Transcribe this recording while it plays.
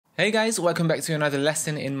Hey guys, welcome back to another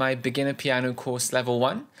lesson in my beginner piano course level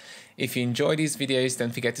 1. If you enjoy these videos,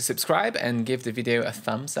 don't forget to subscribe and give the video a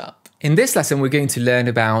thumbs up. In this lesson, we're going to learn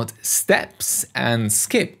about steps and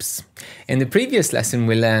skips. In the previous lesson,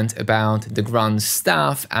 we learned about the grand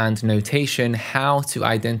staff and notation, how to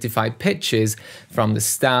identify pitches from the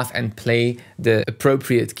staff and play the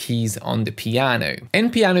appropriate keys on the piano. In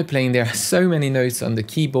piano playing, there are so many notes on the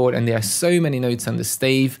keyboard and there are so many notes on the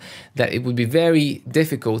stave that it would be very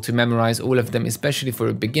difficult to memorize all of them, especially for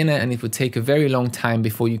a beginner, and it would take a very long time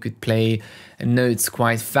before you could play notes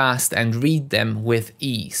quite fast and read them with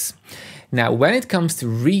ease. Now, when it comes to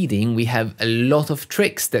reading, we have a lot of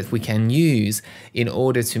tricks that we can use in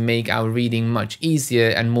order to make our reading much easier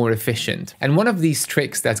and more efficient. And one of these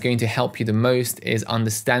tricks that's going to help you the most is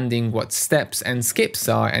understanding what steps and skips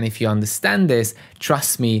are. And if you understand this,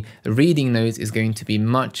 trust me, reading notes is going to be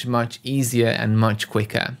much easier and much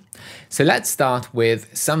quicker. So let's start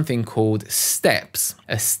with something called steps.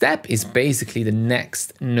 A step is basically the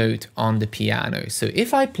next note on the piano. So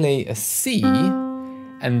if I play a C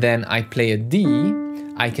and then I play a D,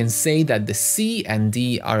 I can say that the C and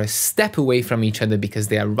D are a step away from each other because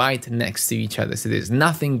they are right next to each other. So there's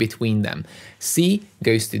nothing between them. C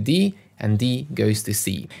goes to D and D goes to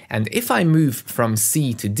C. And if I move from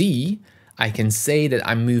C to D, I can say that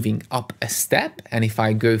I'm moving up a step, and if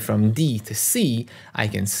I go from D to C, I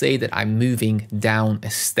can say that I'm moving down a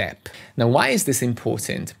step. Now, why is this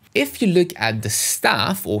important? If you look at the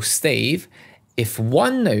staff or stave, if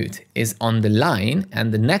one note is on the line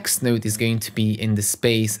and the next note is going to be in the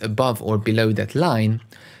space above or below that line,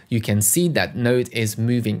 you can see that note is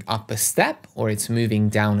moving up a step or it's moving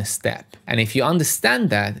down a step. And if you understand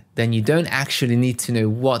that, then you don't actually need to know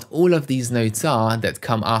what all of these notes are that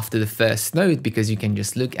come after the first note, because you can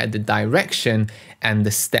just look at the direction and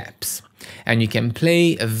the steps. And you can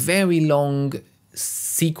play a very long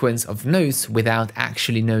sequence of notes without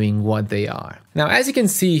actually knowing what they are. Now, as you can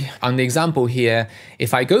see on the example here,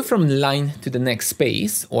 if I go from line to the next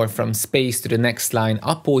space or from space to the next line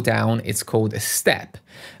up or down, it's called a step.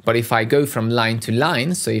 But if I go from line to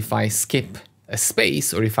line, so if I skip a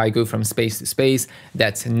space or if I go from space to space,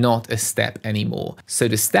 that's not a step anymore. So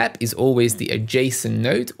the step is always the adjacent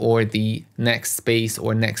note or the next space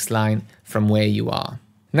or next line from where you are.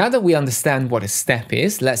 Now that we understand what a step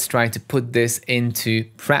is, let's try to put this into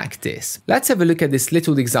practice. Let's have a look at this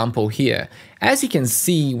little example here. As you can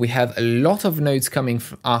see, we have a lot of notes coming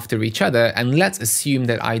after each other, and let's assume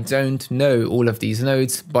that I don't know all of these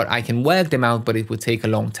notes, but I can work them out, but it would take a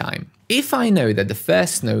long time. If I know that the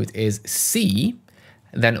first note is C,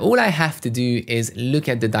 then all I have to do is look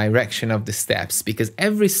at the direction of the steps, because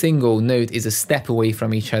every single note is a step away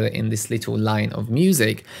from each other in this little line of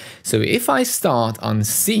music. So if I start on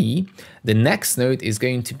C, the next note is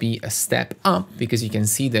going to be a step up, because you can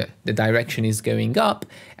see that the direction is going up,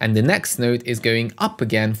 and the next note is going up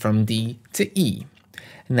again from D to E.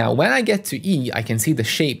 Now, when I get to E, I can see the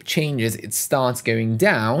shape changes. It starts going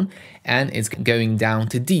down and it's going down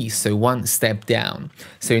to D, so one step down.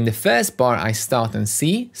 So in the first bar, I start on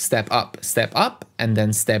C, step up, and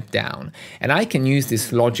then step down. And I can use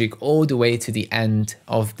this logic all the way to the end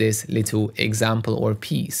of this little example or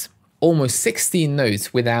piece. Almost 16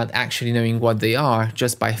 notes without actually knowing what they are,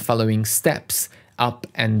 just by following steps up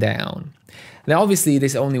and down. Now, obviously,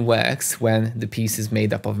 this only works when the piece is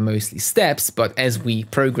made up of mostly steps, but as we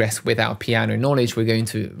progress with our piano knowledge, we're going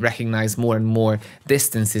to recognize more and more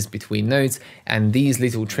distances between notes, and these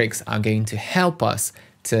little tricks are going to help us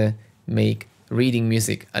to make reading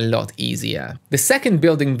music a lot easier. The second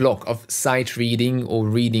building block of sight reading or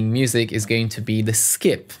reading music is going to be the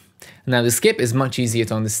skip. Now, the skip is much easier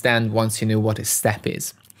to understand once you know what a step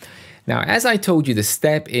is. Now, as I told you, the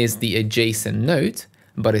step is the adjacent note,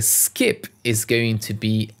 but a skip is going to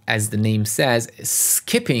be, as the name says,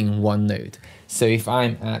 skipping one note. So if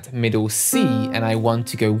I'm at middle C and I want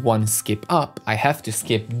to go one skip up, I have to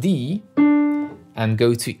skip D and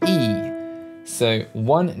go to E. So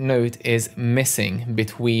one note is missing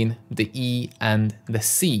between the E and the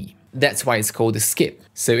C. That's why it's called a skip.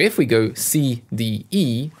 So if we go C, D,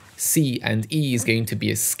 E, C and E is going to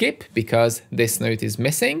be a skip because this note is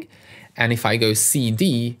missing. And if I go C,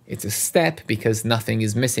 D, it's a step because nothing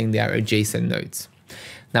is missing, they are adjacent notes.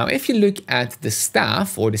 Now, if you look at the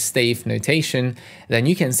staff or the stave notation, then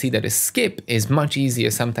you can see that a skip is much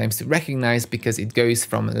easier sometimes to recognize because it goes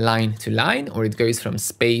from line to line or it goes from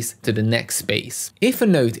space to the next space. If a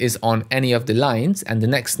note is on any of the lines and the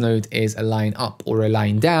next note is a line up or a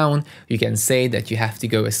line down, you can say that you have to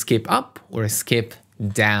go a skip up or a skip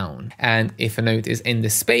down. And if a note is in the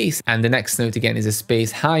space and the next note again is a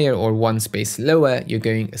space higher or one space lower, you're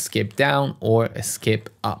going a skip down or a skip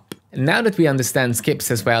up. Now that we understand skips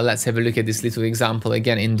as well, let's have a look at this little example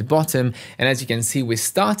again in the bottom. And as you can see, we're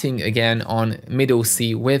starting again on middle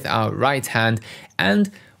C with our right hand, and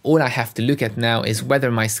all I have to look at now is whether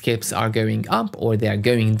my skips are going up or they are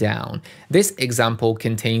going down. This example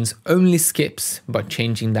contains only skips, but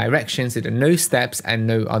changing directions. There are no steps and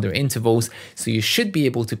no other intervals, so you should be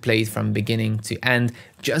able to play it from beginning to end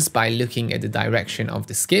just by looking at the direction of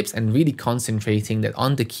the skips and really concentrating that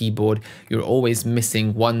on the keyboard you're always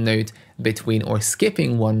missing one note between or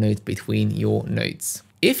skipping one note between your notes.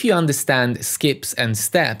 If you understand skips and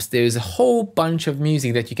steps, there's a whole bunch of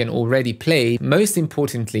music that you can already play. Most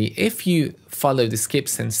importantly, if you follow the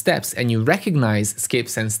skips and steps and you recognize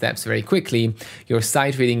skips and steps very quickly, your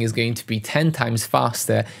sight reading is going to be 10 times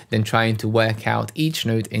faster than trying to work out each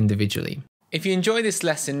note individually. If you enjoy this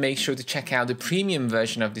lesson, make sure to check out the premium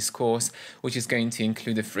version of this course, which is going to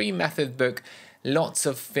include a free method book, lots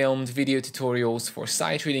of filmed video tutorials for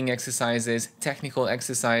sight reading exercises, technical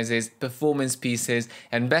exercises, performance pieces,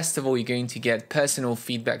 and best of all, you're going to get personal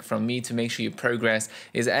feedback from me to make sure your progress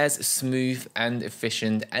is as smooth and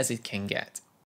efficient as it can get.